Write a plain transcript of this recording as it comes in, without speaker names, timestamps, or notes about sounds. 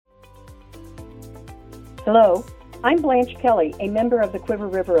Hello, I'm Blanche Kelly, a member of the Quiver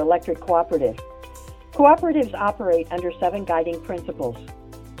River Electric Cooperative. Cooperatives operate under 7 guiding principles.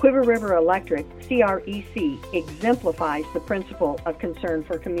 Quiver River Electric, CREC, exemplifies the principle of concern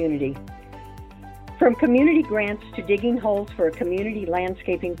for community. From community grants to digging holes for a community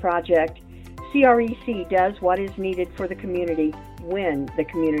landscaping project, CREC does what is needed for the community when the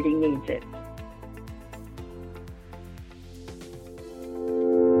community needs it.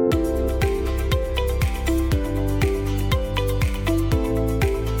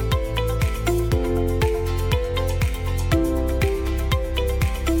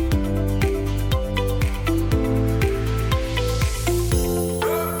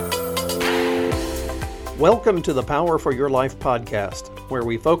 Welcome to the Power for Your Life podcast, where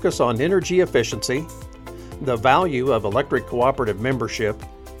we focus on energy efficiency, the value of electric cooperative membership,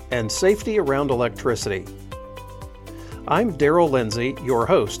 and safety around electricity. I'm Daryl Lindsay, your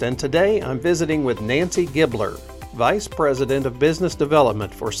host, and today I'm visiting with Nancy Gibler, Vice President of Business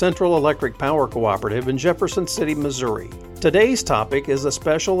Development for Central Electric Power Cooperative in Jefferson City, Missouri. Today's topic is a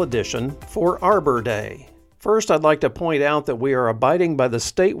special edition for Arbor Day. First, I'd like to point out that we are abiding by the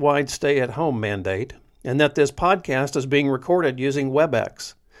statewide stay-at-home mandate, and that this podcast is being recorded using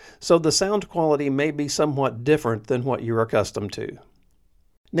WebEx, so the sound quality may be somewhat different than what you're accustomed to.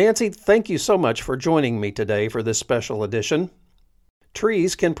 Nancy, thank you so much for joining me today for this special edition.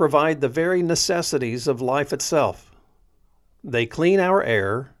 Trees can provide the very necessities of life itself. They clean our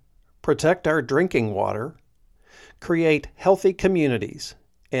air, protect our drinking water, create healthy communities,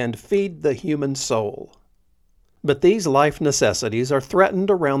 and feed the human soul. But these life necessities are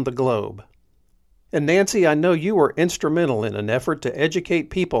threatened around the globe. And Nancy, I know you were instrumental in an effort to educate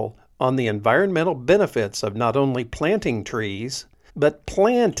people on the environmental benefits of not only planting trees, but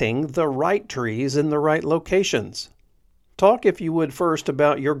planting the right trees in the right locations. Talk, if you would, first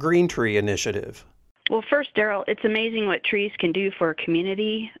about your Green Tree initiative. Well, first, Daryl, it's amazing what trees can do for a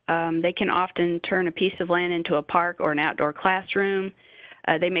community. They can often turn a piece of land into a park or an outdoor classroom.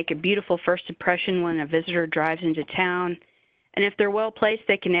 They make a beautiful first impression when a visitor drives into town. And if they're well placed,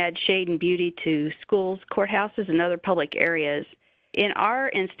 they can add shade and beauty to schools, courthouses, and other public areas. In our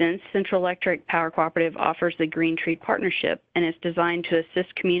instance, Central Electric Power Cooperative offers the Green Tree Partnership, and it's designed to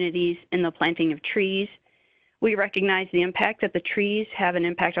assist communities in the planting of trees. We recognize the impact that the trees have an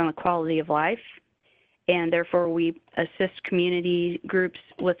impact on the quality of life, and therefore we assist community groups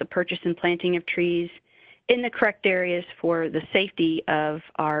with the purchase and planting of trees in the correct areas for the safety of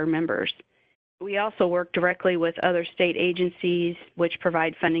our members. We also work directly with other state agencies which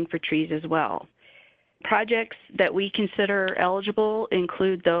provide funding for trees as well. Projects that we consider eligible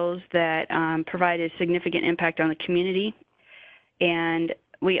include those that provide a significant impact on the community, and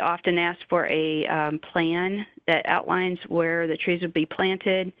we often ask for a plan that outlines where the trees would be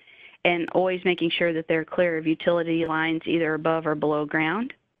planted and always making sure that they're clear of utility lines either above or below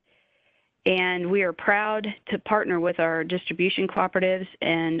ground. And we are proud to partner with our distribution cooperatives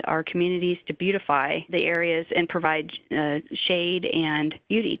and our communities to beautify the areas and provide shade and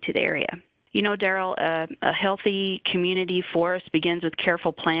beauty to the area. You know, Daryl, a healthy community forest begins with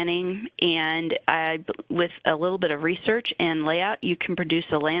careful planning, and with a little bit of research and layout, you can produce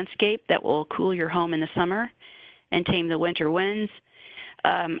a landscape that will cool your home in the summer and tame the winter winds.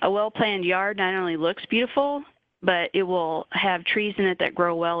 A well-planned yard not only looks beautiful, but it will have trees in it that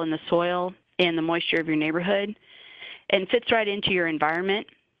grow well in the soil and the moisture of your neighborhood and fits right into your environment.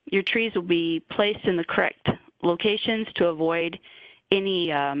 Your trees will be placed in the correct locations to avoid any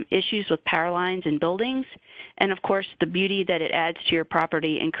issues with power lines and buildings. And of course, the beauty that it adds to your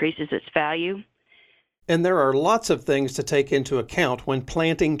property increases its value. And there are lots of things to take into account when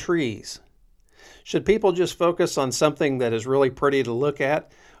planting trees. Should people just focus on something that is really pretty to look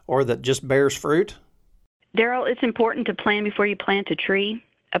at or that just bears fruit? Daryl, it's important to plan before you plant a tree.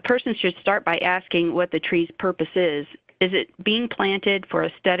 A person should start by asking what the tree's purpose is. Is it being planted for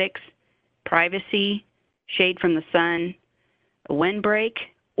aesthetics, privacy, shade from the sun, a windbreak,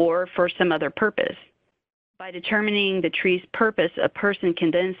 or for some other purpose? By determining the tree's purpose, a person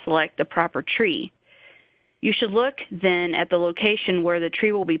can then select the proper tree. You should look then at the location where the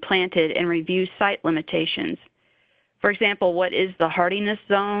tree will be planted and review site limitations. For example, what is the hardiness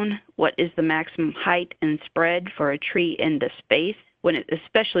zone? What is the maximum height and spread for a tree in the space,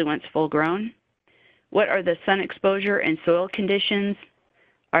 especially when it's full grown? What are the sun exposure and soil conditions?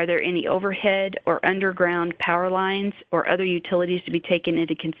 Are there any overhead or underground power lines or other utilities to be taken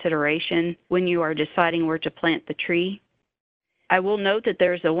into consideration when you are deciding where to plant the tree? I will note that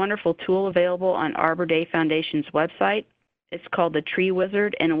there's a wonderful tool available on Arbor Day Foundation's website. It's called the Tree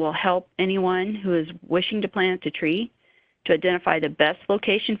Wizard, and it will help anyone who is wishing to plant a tree to identify the best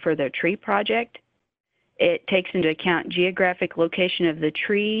location for their tree project. It takes into account geographic location of the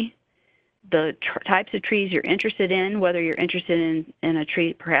tree, the types of trees you're interested in, whether you're interested in a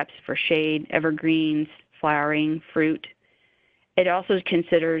tree perhaps for shade, evergreens, flowering, fruit. It also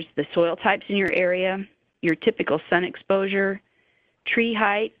considers the soil types in your area, your typical sun exposure, tree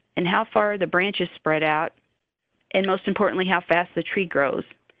height, and how far the branches spread out, and most importantly, how fast the tree grows.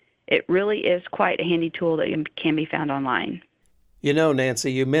 It really is quite a handy tool that can be found online. You know,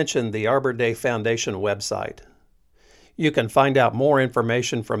 Nancy, you mentioned the Arbor Day Foundation website. You can find out more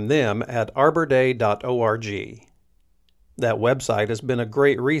information from them at arborday.org. That website has been a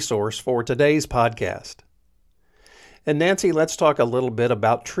great resource for today's podcast. And Nancy, let's talk a little bit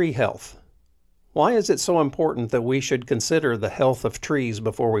about tree health. Why is it so important that we should consider the health of trees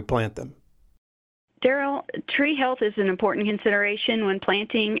before we plant them? Daryl, tree health is an important consideration when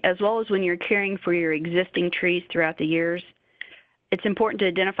planting as well as when you're caring for your existing trees throughout the years. It's important to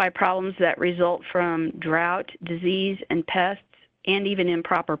identify problems that result from drought, disease, and pests, and even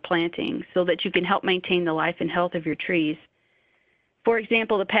improper planting so that you can help maintain the life and health of your trees. For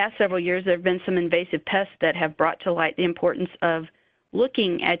example, the past several years there have been some invasive pests that have brought to light the importance of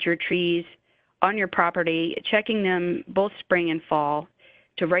looking at your trees on your property, checking them both spring and fall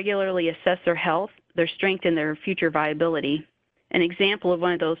to regularly assess their health, their strength, and their future viability. An example of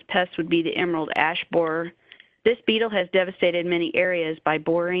one of those pests would be the emerald ash borer. This beetle has devastated many areas by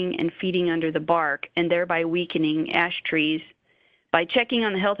boring and feeding under the bark and thereby weakening ash trees. By checking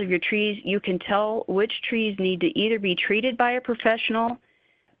on the health of your trees, you can tell which trees need to either be treated by a professional,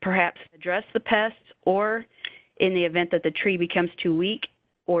 perhaps address the pests, or in the event that the tree becomes too weak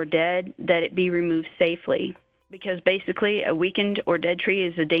or dead, that it be removed safely. Because basically a weakened or dead tree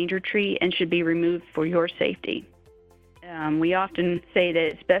is a danger tree and should be removed for your safety. We often say that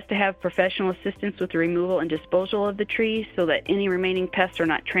it's best to have professional assistance with the removal and disposal of the trees so that any remaining pests are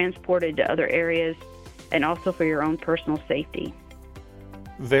not transported to other areas, and also for your own personal safety.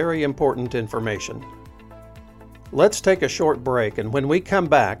 Very important information. Let's take a short break, and when we come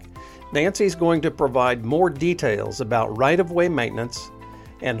back, Nancy's going to provide more details about right-of-way maintenance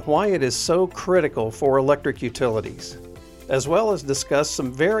and why it is so critical for electric utilities, as well as discuss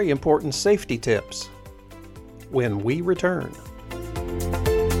some very important safety tips. When we return.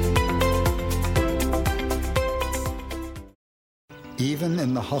 Even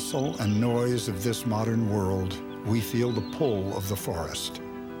in the hustle and noise of this modern world, we feel the pull of the forest,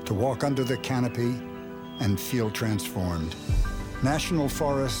 to walk under the canopy and feel transformed. National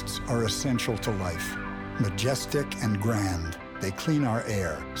forests are essential to life, majestic and grand. They clean our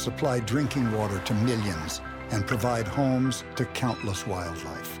air, supply drinking water to millions, and provide homes to countless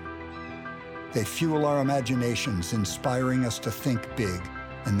wildlife. They fuel our imaginations, inspiring us to think big,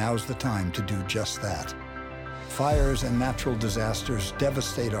 and now's the time to do just that. Fires and natural disasters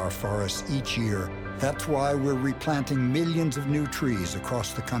devastate our forests each year. That's why we're replanting millions of new trees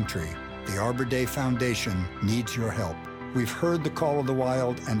across the country. The Arbor Day Foundation needs your help. We've heard the call of the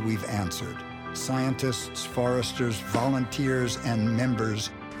wild, and we've answered. Scientists, foresters, volunteers, and members,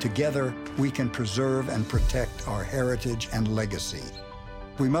 together we can preserve and protect our heritage and legacy.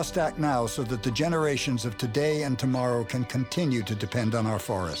 We must act now so that the generations of today and tomorrow can continue to depend on our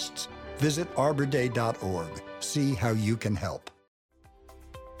forests. Visit arborday.org. See how you can help.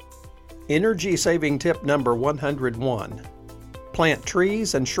 Energy saving tip number 101. Plant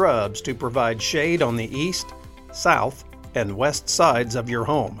trees and shrubs to provide shade on the east, south, and west sides of your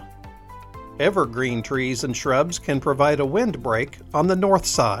home. Evergreen trees and shrubs can provide a windbreak on the north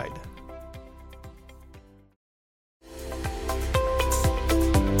side.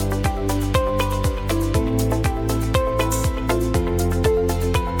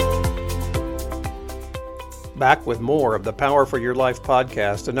 Back with more of the Power for Your Life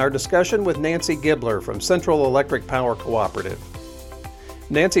podcast and our discussion with Nancy Gibler from Central Electric Power Cooperative.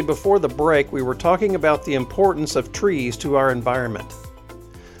 Nancy, before the break, we were talking about the importance of trees to our environment.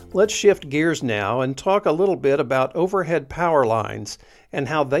 Let's shift gears now and talk a little bit about overhead power lines and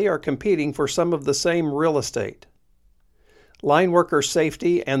how they are competing for some of the same real estate. Line worker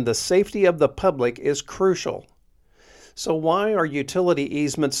safety and the safety of the public is crucial. So why are utility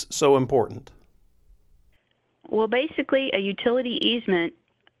easements so important? Well, basically, a utility easement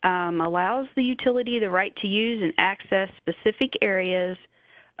allows the utility the right to use and access specific areas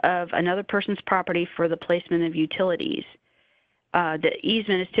of another person's property for the placement of utilities. The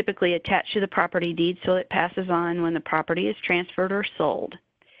easement is typically attached to the property deed so it passes on when the property is transferred or sold.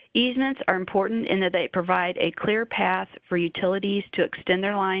 Easements are important in that they provide a clear path for utilities to extend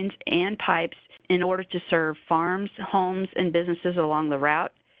their lines and pipes in order to serve farms, homes, and businesses along the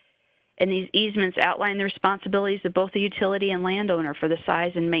route. And these easements outline the responsibilities of both the utility and landowner for the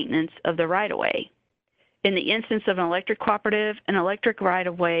size and maintenance of the right-of-way. In the instance of an electric cooperative, an electric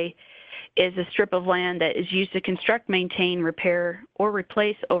right-of-way is a strip of land that is used to construct, maintain, repair, or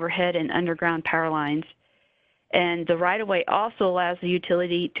replace overhead and underground power lines. And the right-of-way also allows the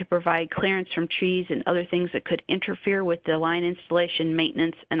utility to provide clearance from trees and other things that could interfere with the line installation,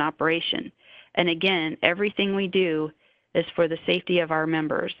 maintenance, and operation. And again, everything we do is for the safety of our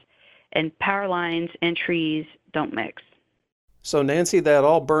members. And power lines and trees don't mix. So Nancy, that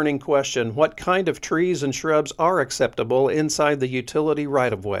all-burning question, what kind of trees and shrubs are acceptable inside the utility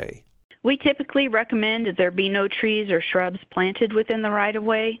right-of-way? We typically recommend that there be no trees or shrubs planted within the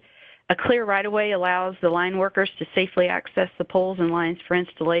right-of-way. A clear right-of-way allows the line workers to safely access the poles and lines for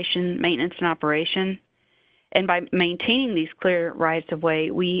installation, maintenance, and operation. And by maintaining these clear rights-of-way,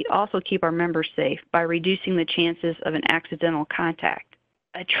 we also keep our members safe by reducing the chances of an accidental contact.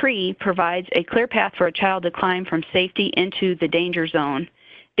 A tree provides a clear path for a child to climb from safety into the danger zone.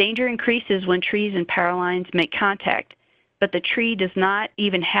 Danger increases when trees and power lines make contact, but the tree does not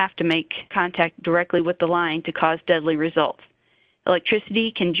even have to make contact directly with the line to cause deadly results.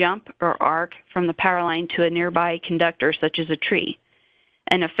 Electricity can jump or arc from the power line to a nearby conductor, such as a tree.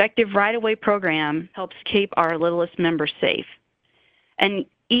 An effective right-of-way program helps keep our littlest members safe. And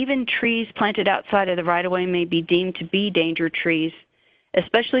even trees planted outside of the right-of-way may be deemed to be danger trees,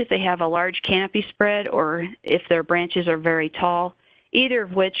 especially if they have a large canopy spread or if their branches are very tall, either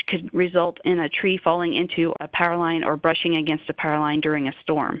of which could result in a tree falling into a power line or brushing against a power line during a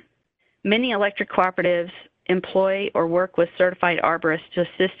storm. Many electric cooperatives employ or work with certified arborists to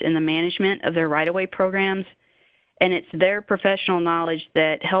assist in the management of their right-of-way programs, and it's their professional knowledge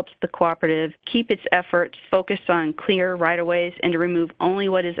that helps the cooperative keep its efforts focused on clear right-of-ways and to remove only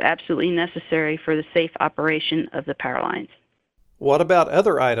what is absolutely necessary for the safe operation of the power lines. What about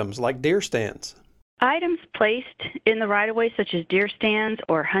other items like deer stands? Items placed in the right-of-way, such as deer stands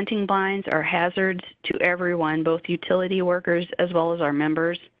or hunting blinds, are hazards to everyone, both utility workers as well as our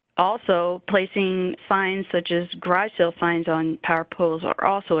members. Also, placing signs such as garage sale signs on power poles are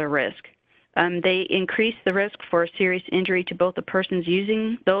also a risk. They increase the risk for serious injury to both the persons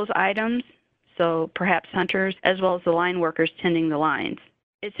using those items, so perhaps hunters, as well as the line workers tending the lines.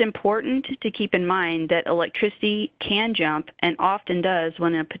 It's important to keep in mind that electricity can jump and often does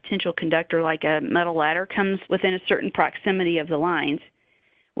when a potential conductor like a metal ladder comes within a certain proximity of the lines.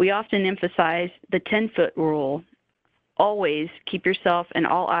 We often emphasize the 10-foot rule. Always keep yourself and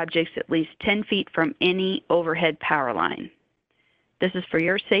all objects at least 10 feet from any overhead power line. This is for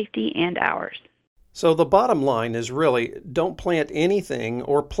your safety and ours. So the bottom line is really don't plant anything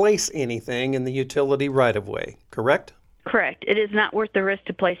or place anything in the utility right-of-way, correct? Correct. It is not worth the risk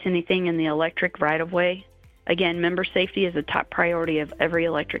to place anything in the electric right-of-way. Again, member safety is a top priority of every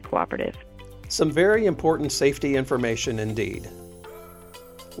electric cooperative. Some very important safety information indeed.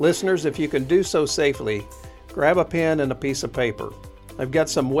 Listeners, if you can do so safely, grab a pen and a piece of paper. I've got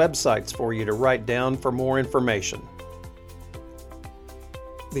some websites for you to write down for more information.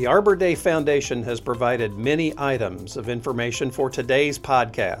 The Arbor Day Foundation has provided many items of information for today's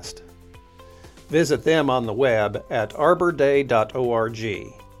podcast. Visit them on the web at arborday.org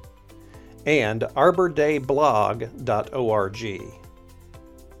and arbordayblog.org.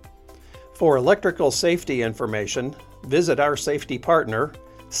 For electrical safety information, visit our safety partner,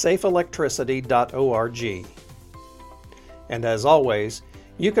 safeelectricity.org. And as always,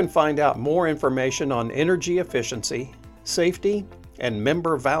 you can find out more information on energy efficiency, safety, and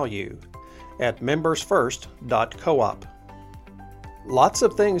member value at membersfirst.coop. Lots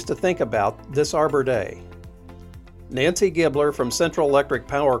of things to think about this Arbor Day. Nancy Gibler from Central Electric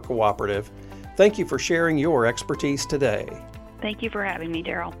Power Cooperative, thank you for sharing your expertise today. Thank you for having me,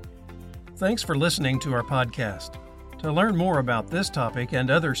 Daryl. Thanks for listening to our podcast. To learn more about this topic and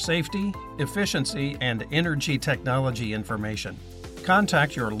other safety, efficiency, and energy technology information,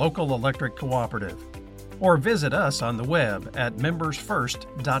 contact your local electric cooperative or visit us on the web at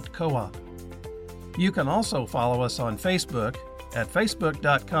membersfirst.coop. You can also follow us on Facebook at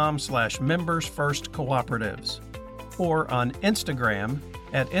facebook.com/membersfirstcooperatives or on Instagram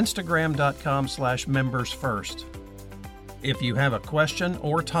at instagram.com/membersfirst. If you have a question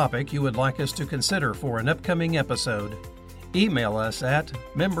or topic you would like us to consider for an upcoming episode, email us at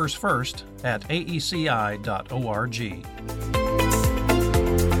membersfirst@aeci.org.